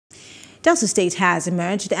Delta State has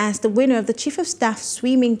emerged as the winner of the Chief of Staff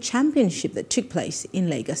Swimming Championship that took place in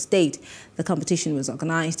Lagos State. The competition was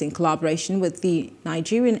organized in collaboration with the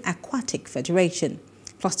Nigerian Aquatic Federation.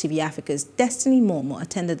 Plus TV Africa's Destiny Momo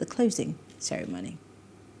attended the closing ceremony.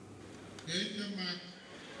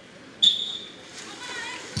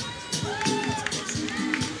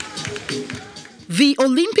 The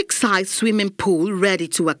Olympic-sized swimming pool ready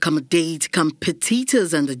to accommodate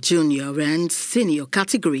competitors in the junior and senior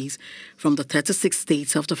categories from the 36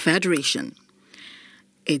 states of the Federation.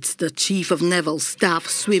 It's the Chief of Naval Staff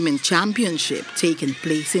Swimming Championship taking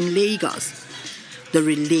place in Lagos. The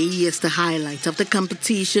relay is the highlight of the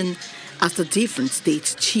competition as the different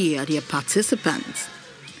states cheer their participants.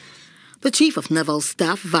 The Chief of Naval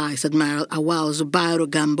Staff, Vice Admiral Awal Zubairu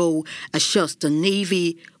Gambo, assures the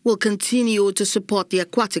Navy will continue to support the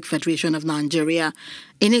Aquatic Federation of Nigeria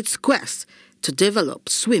in its quest to develop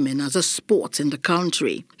swimming as a sport in the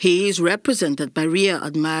country. He is represented by Rear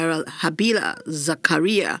Admiral Habila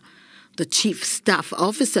Zakaria, the Chief Staff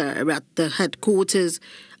Officer at the headquarters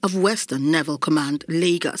of Western Naval Command,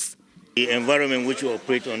 Lagos. The environment which we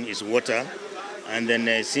operate on is water, and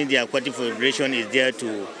then since the Aquatic Federation is there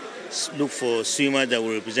to look for swimmers that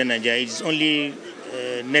will represent Nigeria, it is only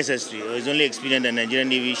necessary, or it's only expedient that Nigerian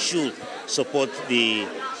Navy should support the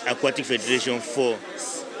Aquatic Federation for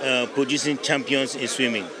producing champions in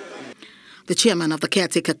swimming. The chairman of the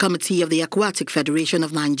caretaker committee of the Aquatic Federation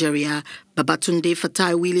of Nigeria, Babatunde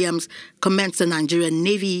Fatai Williams, commends the Nigerian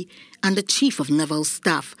Navy and the Chief of Naval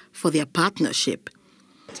Staff for their partnership.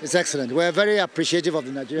 It's excellent. We're very appreciative of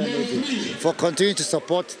the Nigerian Navy for continuing to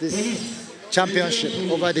support this championship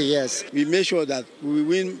over the years. We make sure that we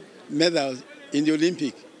win medals in the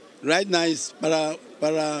Olympic. Right now it's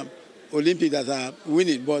para-Olympic that are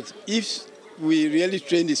winning, but if we really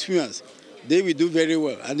train the swimmers, they will do very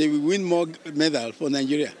well and they will win more medals for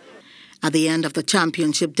Nigeria. At the end of the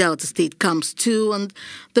championship, Delta State comes two on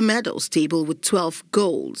the medals table with 12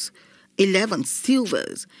 golds, 11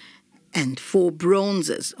 silvers, and 4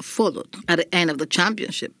 bronzes followed. At the end of the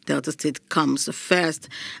championship, Delta State comes first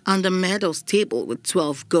on the medals table with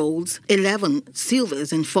 12 golds, 11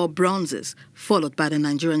 silvers and 4 bronzes, followed by the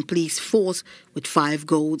Nigerian Police Force with 5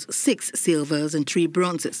 golds, 6 silvers and 3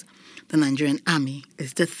 bronzes. The Nigerian Army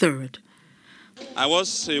is the third. I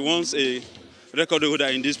was once a record holder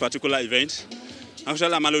in this particular event.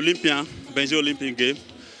 Actually, I'm an Olympian, Benji Olympic game.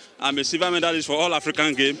 I'm a silver medalist for All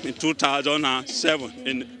African Games in 2007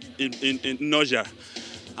 in Nigeria.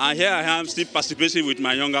 And here I am still participating with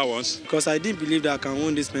my younger ones. Because I didn't believe that I can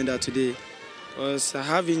win this medal today. Because I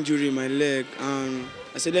have injury in my leg and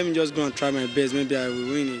I said, let me just go and try my best, maybe I will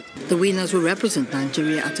win it. The winners will represent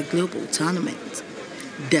Nigeria at a global tournament.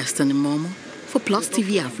 Destiny Momo for Plus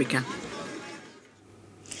TV Africa.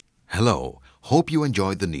 Hello, hope you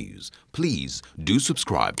enjoyed the news. Please do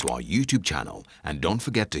subscribe to our YouTube channel and don't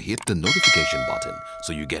forget to hit the notification button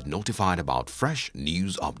so you get notified about fresh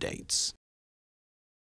news updates.